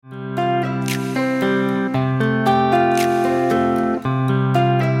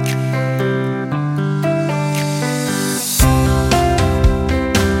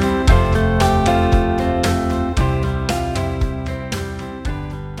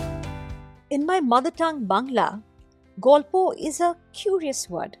In my mother tongue Bangla, Golpo is a curious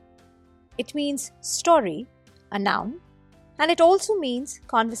word. It means story, a noun, and it also means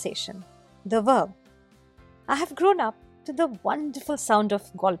conversation, the verb. I have grown up to the wonderful sound of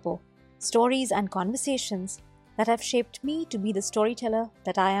Golpo, stories and conversations that have shaped me to be the storyteller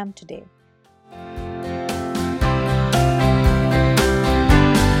that I am today.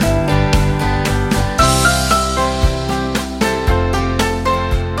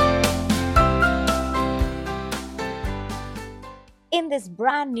 In this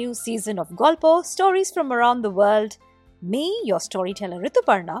brand new season of Golpo, Stories from Around the World, me, your storyteller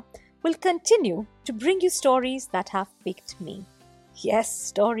Rituparna, will continue to bring you stories that have picked me. Yes,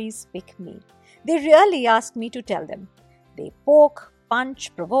 stories pick me. They really ask me to tell them. They poke,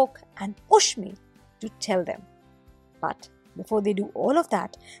 punch, provoke, and push me to tell them. But before they do all of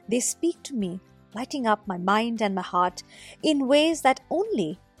that, they speak to me, lighting up my mind and my heart in ways that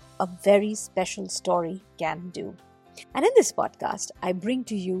only a very special story can do. And in this podcast, I bring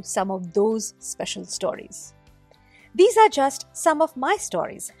to you some of those special stories. These are just some of my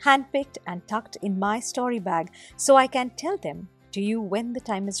stories, handpicked and tucked in my story bag so I can tell them to you when the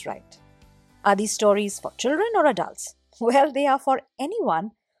time is right. Are these stories for children or adults? Well, they are for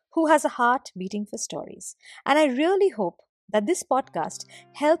anyone who has a heart beating for stories. And I really hope that this podcast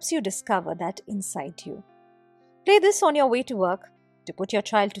helps you discover that inside you. Play this on your way to work, to put your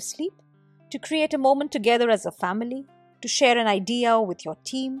child to sleep, to create a moment together as a family, to share an idea with your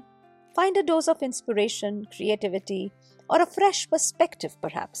team, find a dose of inspiration, creativity, or a fresh perspective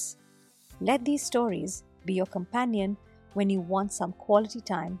perhaps. Let these stories be your companion when you want some quality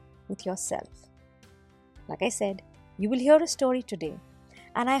time with yourself. Like I said, you will hear a story today,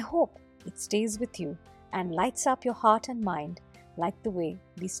 and I hope it stays with you and lights up your heart and mind like the way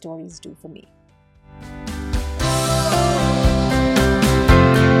these stories do for me.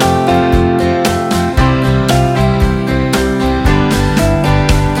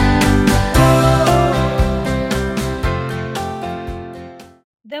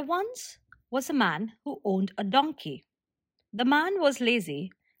 There once was a man who owned a donkey. The man was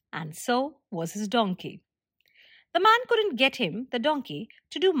lazy, and so was his donkey. The man couldn't get the donkey,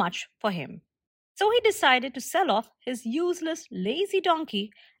 to do much for him. So he decided to sell off his useless, lazy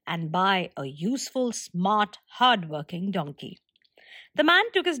donkey and buy a useful, smart, hard-working donkey. The man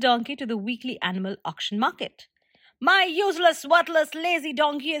took his donkey to the weekly animal auction market. "My useless, worthless, lazy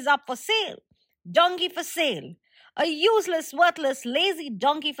donkey is up for sale. Donkey for sale. A useless, worthless, lazy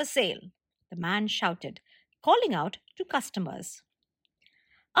donkey for sale," the man shouted, calling out to customers.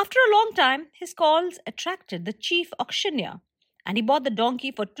 After a long time, his calls attracted the chief auctioneer, and he bought the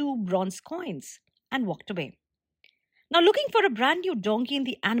donkey for 2 bronze coins and walked away. Now, looking for a brand new donkey in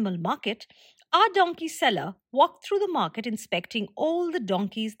the animal market, our donkey seller walked through the market inspecting all the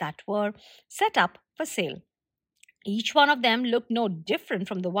donkeys that were set up for sale. Each one of them looked no different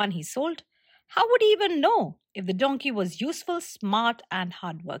from the one he sold. How would he even know if the donkey was useful, smart, and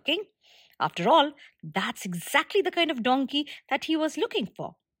hardworking? After all, that's exactly the kind of donkey that he was looking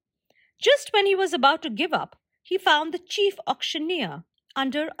for. Just when he was about to give up, he found the chief auctioneer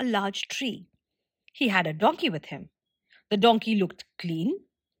under a large tree. He had a donkey with him. The donkey looked clean,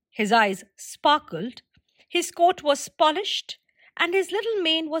 his eyes sparkled, his coat was polished, and his little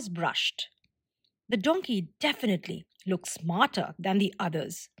mane was brushed. The donkey definitely looked smarter than the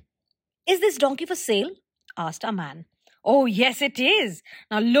others. "Is this donkey for sale?" asked a man. "Oh, yes, it is.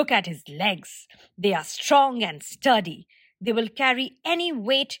 Now look at his legs. They are strong and sturdy. They will carry any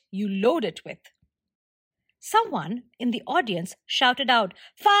weight you load it with." Someone in the audience shouted out,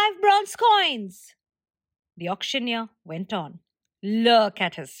 "5 bronze coins!" The auctioneer went on. "Look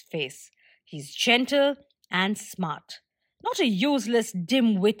at his face. He's gentle and smart. Not a useless,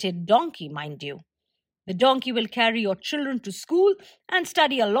 dim-witted donkey, mind you. The donkey will carry your children to school and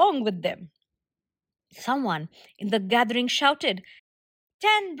study along with them." Someone in the gathering shouted,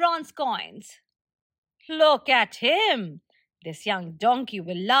 10 bronze coins. "Look at him. This young donkey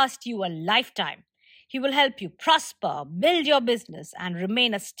will last you a lifetime. He will help you prosper, build your business, and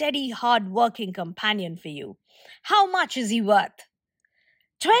remain a steady, hard-working companion for you. How much is he worth?"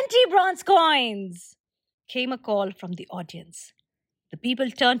 20 bronze coins, came a call from the audience. The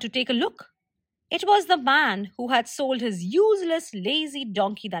people turned to take a look. It was the man who had sold his useless, lazy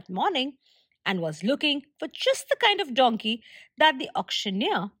donkey that morning and was looking for just the kind of donkey that the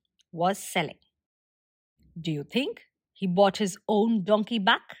auctioneer was selling. Do you think he bought his own donkey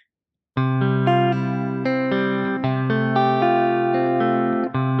back?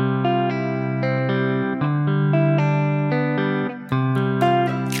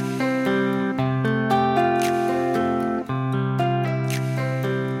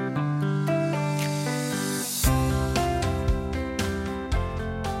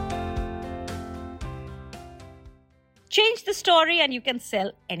 story and you can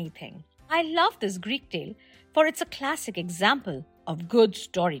sell anything. I love this Greek tale for it's a classic example of good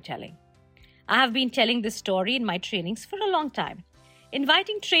storytelling. I have been telling this story in my trainings for a long time,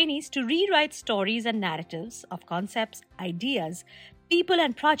 inviting trainees to rewrite stories and narratives of concepts, ideas, people,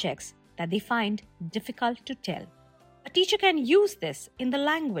 and projects that they find difficult to tell. A teacher can use this in the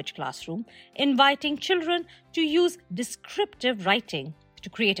language classroom, inviting children to use descriptive writing to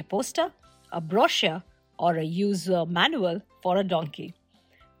create a poster, a brochure, or a user manual for a donkey.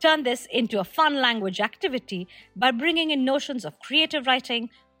 Turn this into a fun language activity by bringing in notions of creative writing,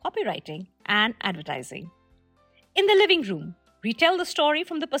 copywriting, and advertising. In the living room, retell the story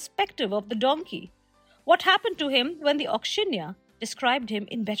from the perspective of the donkey. What happened to him when the auctioneer described him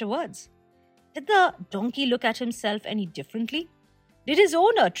in better words? Did the donkey look at himself any differently? Did his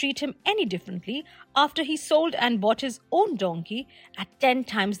owner treat him any differently after he sold and bought his own donkey at 10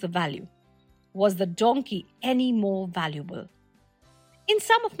 times the value? Was the donkey any more valuable? In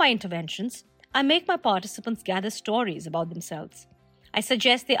some of my interventions, I make my participants gather stories about themselves. I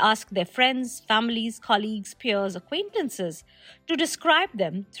suggest they ask their friends, families, colleagues, peers, acquaintances to describe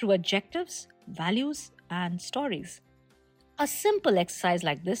them through adjectives, values, and stories. A simple exercise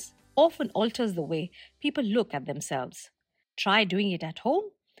like this often alters the way people look at themselves. Try doing it at home,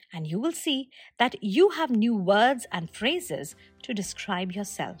 and you will see that you have new words and phrases to describe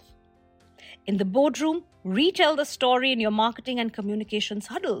yourself. In the boardroom, retell the story in your marketing and communications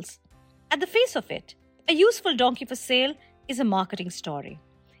huddles. At the face of it, a useful donkey for sale is a marketing story.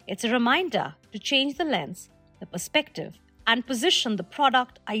 It's a reminder to change the lens, the perspective, and position the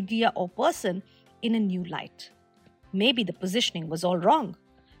product, idea, or person in a new light. Maybe the positioning was all wrong.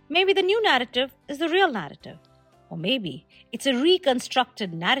 Maybe the new narrative is the real narrative. Or maybe it's a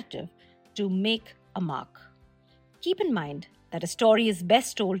reconstructed narrative to make a mark. Keep in mind that a story is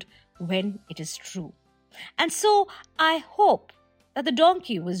best told when it is true. And so I hope that the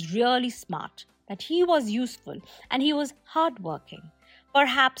donkey was really smart, that he was useful, and he was hardworking.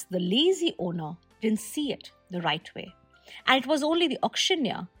 Perhaps the lazy owner didn't see it the right way. And it was only the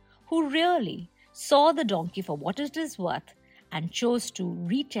auctioneer who really saw the donkey for what it is worth and chose to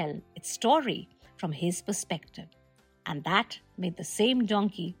retell its story from his perspective. And that made the same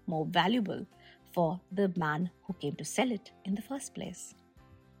donkey more valuable for the man who came to sell it in the first place.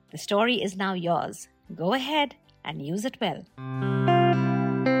 The story is now yours. Go ahead and use it well.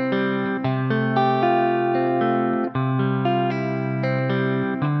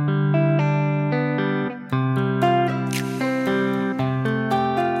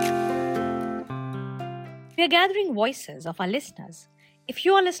 We are gathering voices of our listeners. If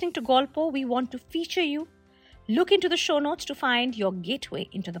you are listening to Golpo, we want to feature you. Look into the show notes to find your gateway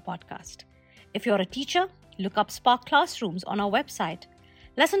into the podcast. If you're a teacher, look up Spark Classrooms on our website.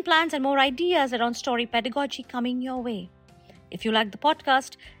 Lesson plans and more ideas around story pedagogy coming your way. If you like the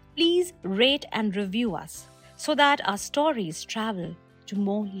podcast, please rate and review us so that our stories travel to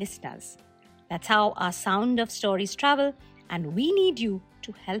more listeners. That's how our sound of stories travel, and we need you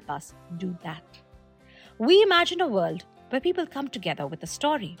to help us do that. We imagine a world where people come together with a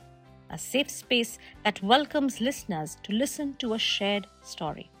story, a safe space that welcomes listeners to listen to a shared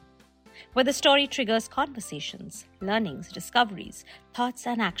story, where the story triggers conversations, learnings, discoveries, thoughts,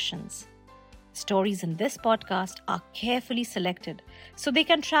 and actions. Stories in this podcast are carefully selected so they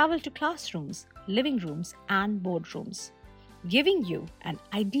can travel to classrooms, living rooms, and boardrooms, giving you an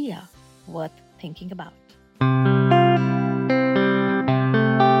idea worth thinking about.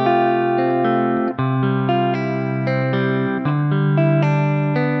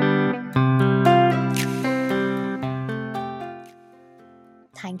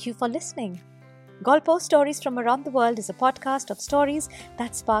 Thank you for listening. Golpo Stories from Around the World is a podcast of stories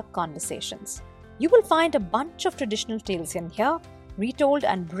that spark conversations. You will find a bunch of traditional tales in here, retold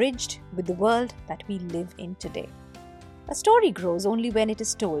and bridged with the world that we live in today. A story grows only when it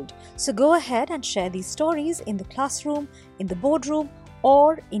is told, so go ahead and share these stories in the classroom, in the boardroom,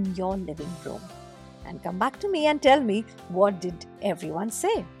 or in your living room. And come back to me and tell me, what did everyone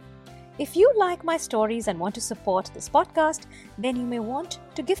say? If you like my stories and want to support this podcast, then you may want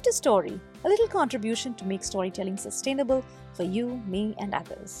to gift a story, a little contribution to make storytelling sustainable for you, me, and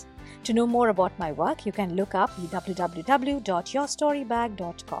others. To know more about my work, you can look up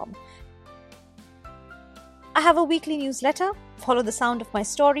www.yourstorybag.com. I have a weekly newsletter. Follow the sound of my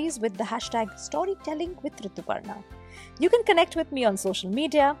stories with the hashtag Storytelling with Rituparna. You can connect with me on social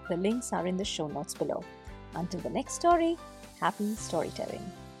media. The links are in the show notes below. Until the next story, happy storytelling.